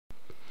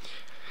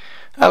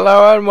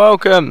Hello and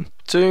welcome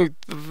to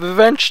the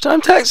Adventure Time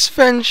Text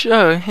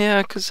Adventure.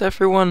 Yeah, because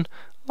everyone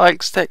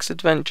likes text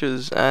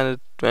adventures and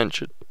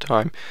Adventure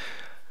Time.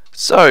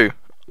 So,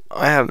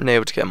 I haven't been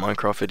able to get a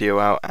Minecraft video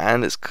out,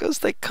 and it's because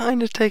they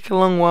kind of take a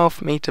long while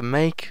for me to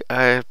make.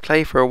 I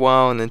play for a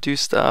while and then do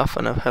stuff,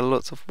 and I've had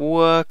lots of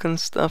work and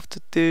stuff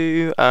to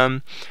do.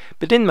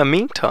 But in the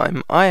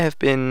meantime, I have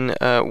been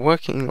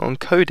working on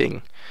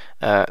coding,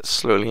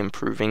 slowly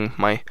improving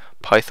my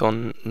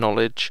Python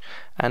knowledge,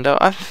 and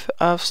I've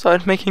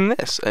started making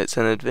this. It's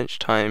an Adventure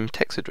Time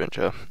text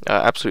adventure. I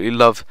absolutely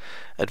love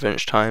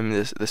Adventure Time.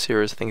 The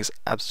series I think is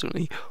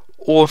absolutely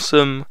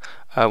awesome.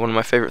 One of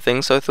my favourite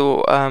things. So I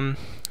thought,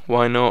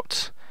 why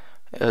not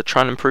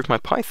try and improve my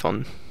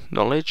Python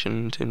knowledge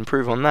and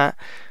improve on that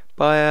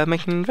by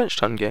making an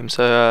Adventure Time game.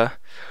 So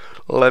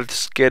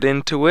let's get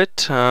into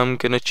it. I'm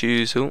gonna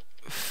choose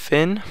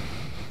Finn,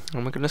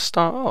 and we're gonna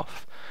start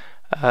off.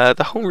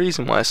 The whole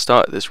reason why I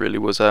started this really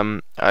was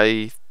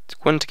I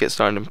wanted to get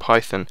started in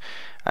Python,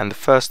 and the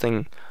first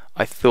thing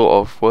I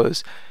thought of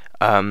was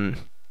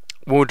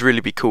what would really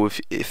be cool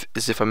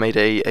if I made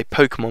a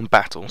Pokemon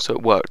battle, so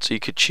it worked. So you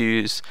could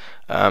choose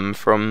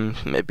from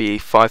maybe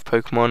 5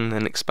 Pokemon and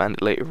then expand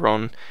it later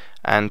on,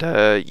 and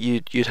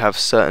you'd have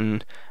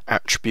certain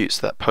attributes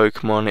to that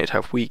Pokemon. It'd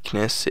have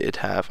weakness, it'd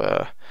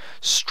have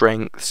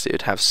strengths,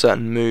 it'd have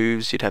certain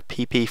moves, you'd have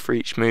PP for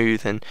each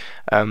move, and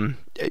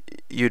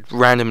you'd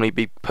randomly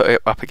be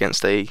put up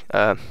against a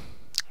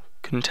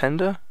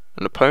contender,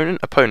 an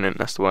opponent,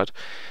 that's the word,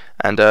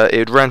 and it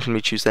would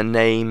randomly choose their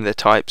name, their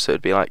type, so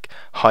it'd be like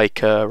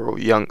hiker or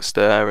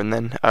youngster, and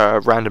then a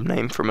random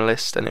name from a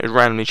list, and it would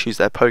randomly choose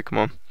their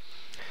Pokemon,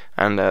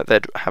 and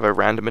they'd have a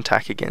random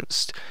attack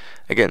against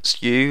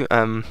you,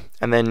 and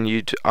then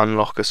you'd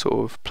unlock a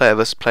sort of player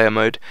versus player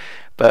mode.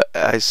 But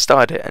I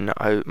started it, and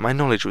my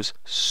knowledge was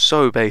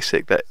so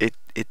basic that it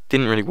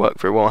didn't really work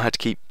very well. I had to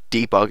keep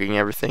debugging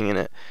everything in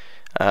it.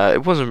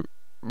 It wasn't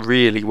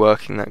really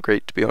working that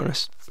great, to be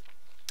honest.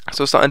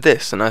 So I started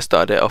this, and I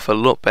started it off a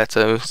lot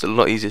better. It was a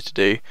lot easier to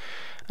do,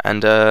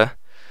 and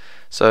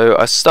so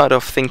I started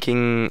off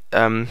thinking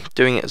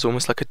doing it as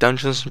almost like a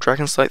Dungeons and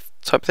Dragons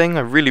type thing.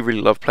 I really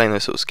love playing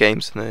those sorts of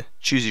games, and the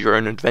choose your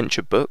own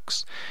adventure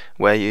books,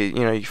 where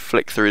you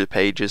flick through the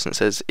pages and it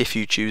says if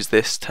you choose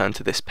this, turn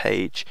to this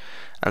page.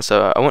 And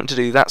so I want to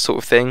do that sort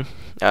of thing,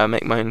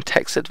 make my own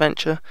text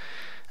adventure,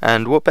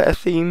 and what better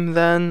theme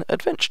than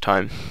Adventure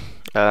Time?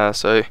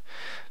 So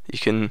you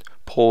can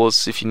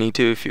pause if you need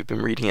to, if you've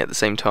been reading it at the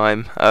same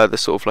time.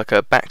 There's sort of like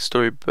a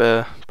backstory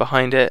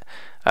behind it.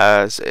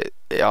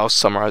 I'll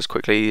summarise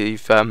quickly.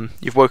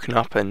 You've woken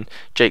up and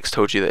Jake's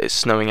told you that it's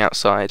snowing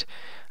outside.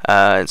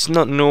 It's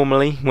not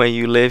normally where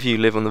you live. You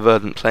live on the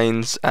verdant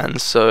plains, and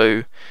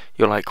so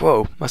you're like,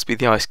 whoa, must be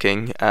the Ice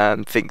King,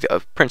 and think that a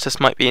princess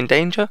might be in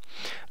danger.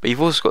 But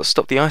you've also got to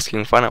stop the Ice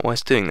King and find out why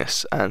he's doing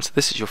this. And so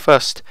this is your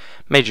first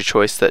major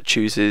choice that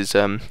chooses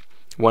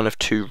one of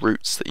 2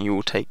 routes that you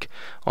will take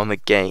on the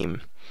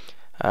game.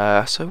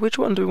 So which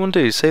one do we want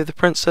to do? Save the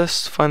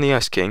princess, find the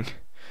Ice King.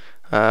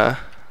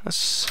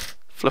 Let's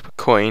flip a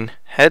coin.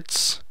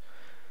 Heads.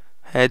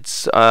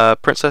 Heads.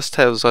 Princess,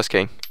 tails, Ice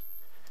King.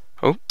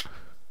 Oh.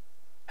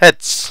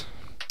 Heads.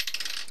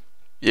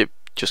 You're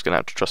just gonna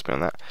have to trust me on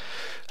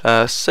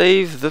that.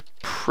 Save the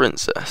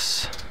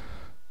princess.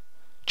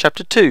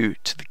 Chapter 2,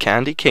 to the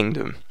Candy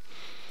Kingdom.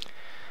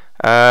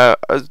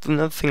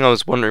 Another thing I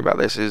was wondering about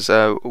this is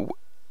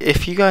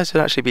if you guys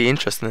would actually be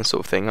interested in this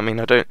sort of thing. I mean,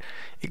 I don't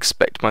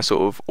expect my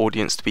sort of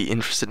audience to be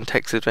interested in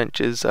text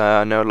adventures.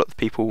 I know a lot of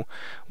people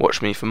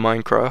watch me for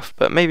Minecraft,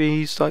 but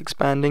maybe start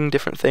expanding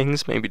different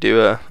things. Maybe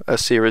do a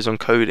series on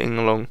coding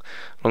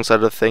alongside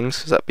other things,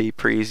 because that'd be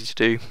pretty easy to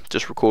do.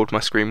 Just record my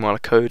screen while I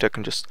code. I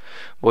can just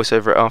voice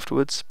over it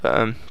afterwards.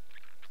 But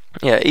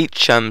yeah,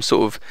 each sort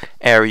of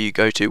area you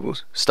go to will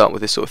start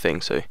with this sort of thing.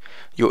 So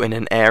you're in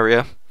an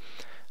area.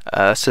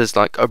 Says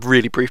like a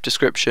really brief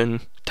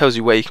description, tells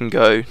you where you can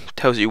go,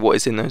 tells you what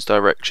is in those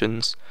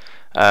directions.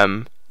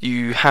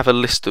 You have a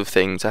list of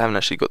things. I haven't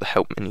actually got the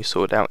help menu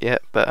sorted out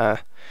yet,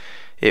 but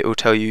it will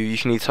tell you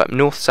can either type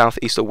north, south,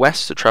 east or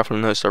west to travel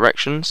in those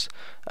directions.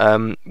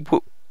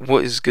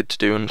 What is good to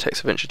do on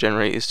text adventure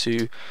generally is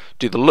to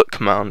do the look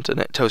command, and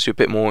it tells you a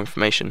bit more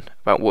information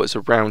about what is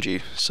around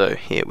you. So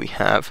here we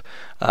have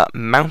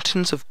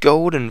mountains of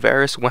gold and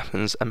various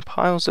weapons and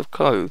piles of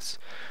clothes.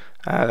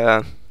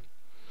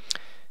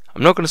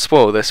 I'm not going to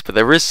spoil this, but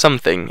there is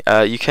something.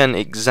 You can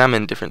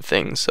examine different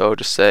things. So I'll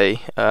just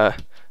say, I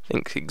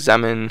think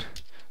examine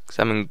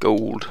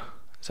gold.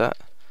 Is that?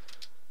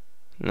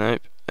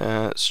 Nope.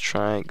 Let's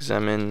try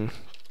examine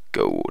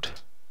gold.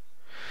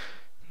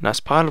 Nice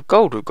pile of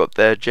gold we've got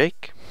there,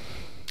 Jake.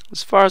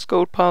 As far as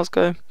gold piles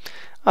go,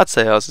 I'd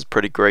say ours is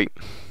pretty great.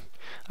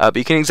 But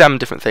you can examine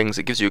different things.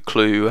 It gives you a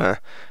clue.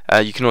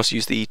 You can also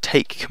use the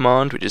take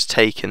command, which is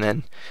take and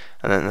then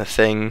the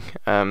thing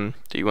that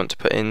you want to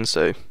put in.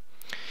 So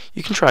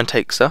You can try and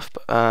take stuff,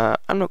 but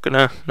I'm not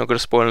gonna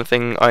spoil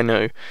anything. I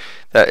know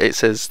that it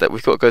says that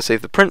we've got to go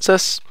save the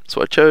princess. That's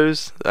what I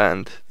chose,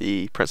 and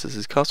the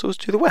princess's castle is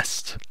to the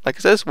west. Like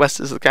it says, west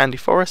is the candy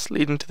forest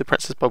leading to the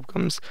Princess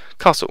Bubblegum's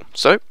castle.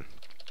 So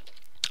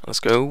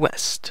let's go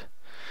west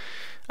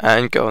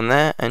and go on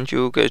there, and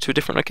you'll go to a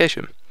different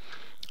location.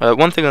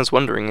 One thing I was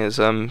wondering is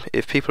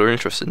if people are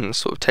interested in this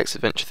sort of text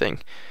adventure thing.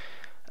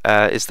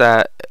 Is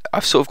that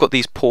I've sort of got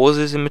these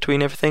pauses in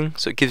between everything,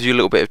 so it gives you a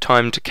little bit of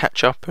time to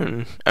catch up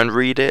and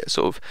read it.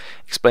 Sort of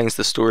explains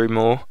the story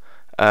more.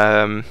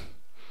 I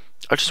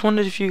just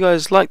wondered if you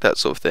guys like that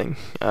sort of thing.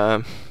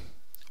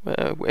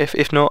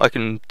 If not, I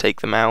can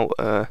take them out.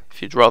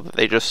 If you'd rather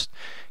they just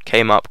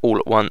came up all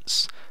at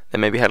once,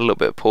 then maybe had a little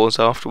bit of pause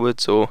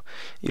afterwards, or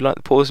you like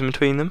the pause in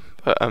between them.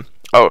 But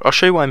I'll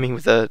show you what I mean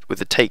with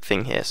the take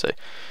thing here. So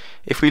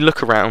if we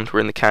look around, we're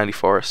in the candy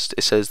forest.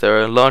 It says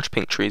there are large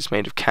pink trees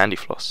made of candy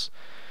floss.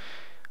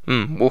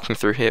 Walking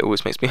through here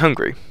always makes me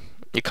hungry.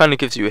 It kind of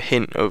gives you a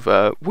hint of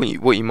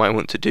what you might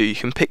want to do. You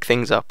can pick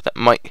things up that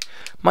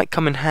might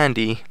come in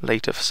handy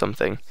later for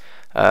something.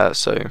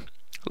 So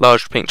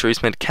large pink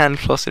trees made of candy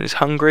floss and is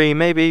hungry.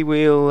 Maybe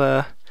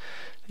we'll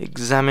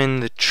examine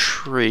the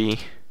tree.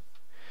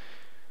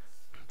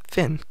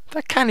 Finn,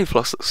 that candy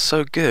floss looks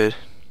so good.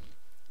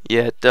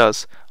 Yeah, it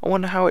does. I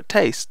wonder how it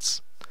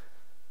tastes.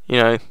 You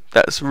know,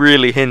 that's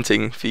really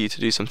hinting for you to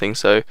do something.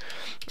 So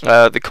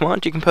the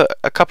command, you can put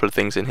a couple of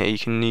things in here. You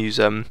can use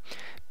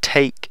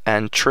take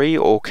and tree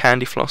or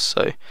candy floss.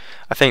 So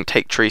I think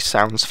take tree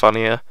sounds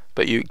funnier,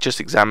 but you just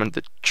examined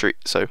the tree.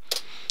 So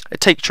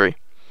take tree.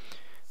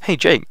 Hey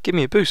Jake, give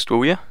me a boost,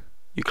 will ya?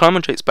 You climb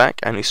on Jake's back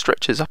and he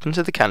stretches up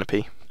into the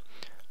canopy.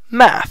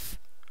 Math!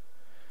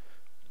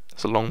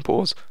 That's a long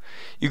pause.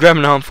 You grab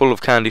an armful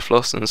of candy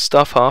floss and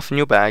stuff half in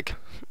your bag.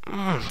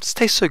 This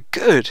tastes so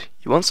good.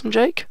 You want some,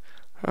 Jake?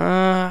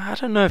 I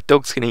don't know if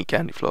dogs can eat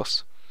candy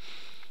floss.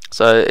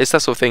 So it's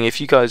that sort of thing.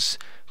 If you guys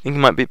think it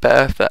might be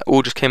better if that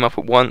all just came up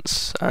at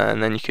once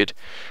and then you could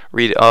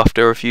read it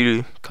after, if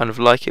you kind of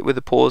like it with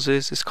the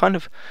pauses, it's kind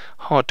of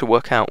hard to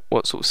work out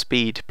what sort of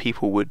speed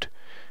people would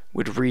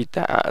read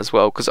that at as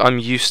well, because I'm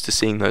used to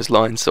seeing those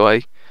lines, so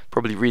I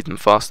probably read them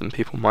faster than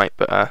people might.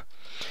 But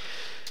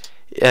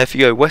yeah, if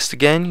you go west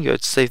again, you go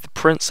to save the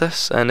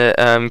princess, and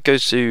it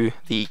goes to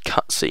the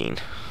cutscene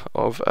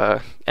of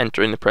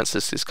entering the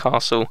princess's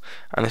castle,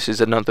 and this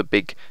is another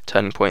big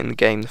turning point in the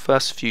game. The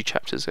first few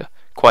chapters are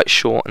quite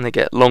short and they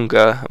get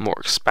longer and more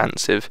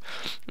expansive.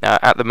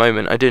 At the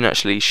moment I didn't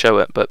actually show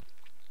it, but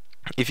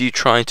if you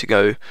try to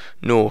go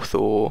north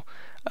or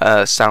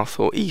south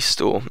or east,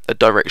 or a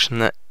direction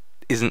that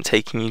isn't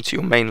taking you to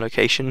your main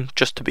location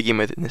just to begin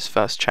with in this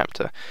first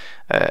chapter,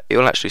 it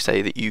will actually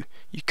say that you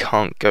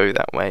can't go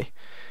that way.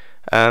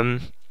 But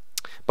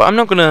I'm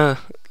not going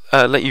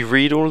to let you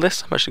read all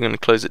this. I'm actually going to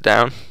close it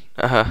down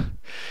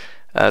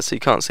so you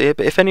can't see it.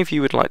 But if any of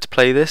you would like to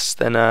play this,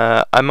 then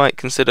I might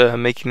consider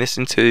making this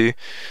into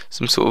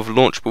some sort of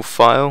launchable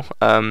file.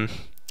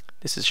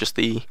 This is just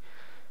the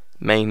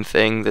main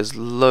thing. There's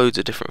loads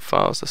of different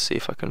files. Let's see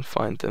if I can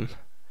find them.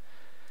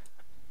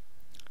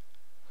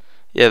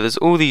 Yeah, there's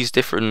all these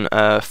different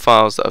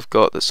files that I've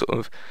got that sort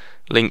of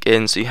link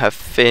in. So you have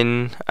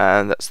Finn,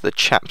 and that's the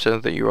chapter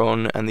that you're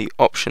on, and the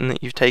option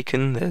that you've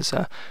taken. There's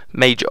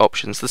major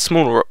options. The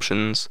smaller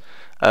options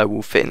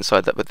will fit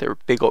inside that, but there are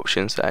big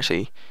options that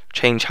actually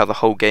change how the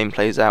whole game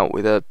plays out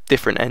with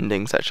different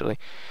endings. Actually,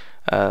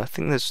 I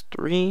think there's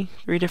three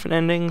different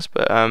endings.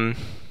 But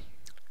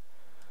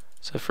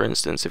so for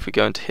instance, if we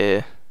go into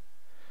here,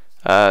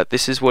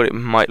 this is what it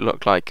might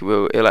look like.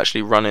 It'll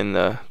actually run in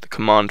the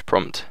command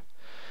prompt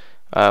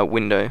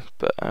window.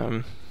 But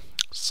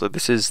so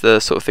this is the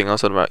sort of thing I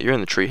was on about. You're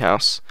in the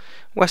treehouse.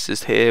 West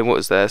is here. What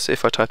is there? So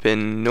if I type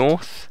in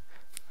north,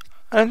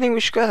 I don't think we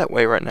should go that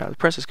way right now. The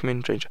princess can be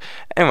in danger.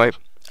 Anyway,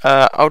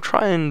 I'll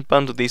try and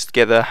bundle these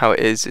together how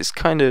it is. It's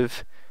kind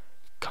of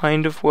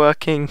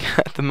working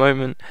at the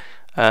moment.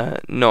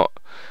 Not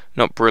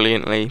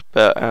brilliantly,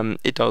 but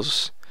it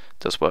does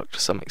work to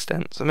some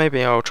extent. So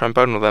maybe I'll try and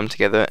bundle them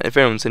together. If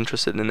anyone's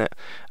interested in it,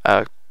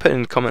 put it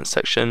in the comments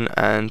section,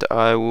 and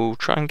I will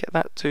try and get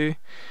that to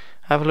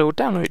have a little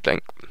download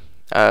link.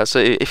 So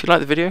if you like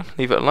the video,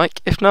 leave it a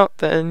like. If not,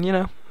 then you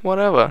know,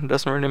 whatever, it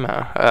doesn't really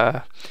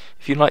matter.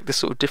 If you like this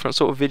sort of different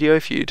sort of video,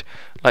 if you'd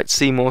like to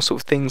see more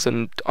sort of things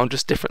on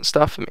just different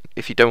stuff, I mean,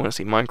 if you don't want to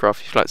see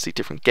Minecraft, if you'd like to see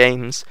different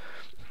games,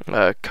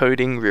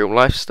 coding, real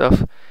life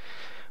stuff,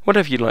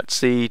 whatever you'd like to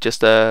see, just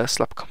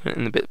slap a comment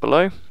in the bit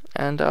below,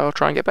 and I'll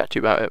try and get back to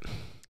you about it.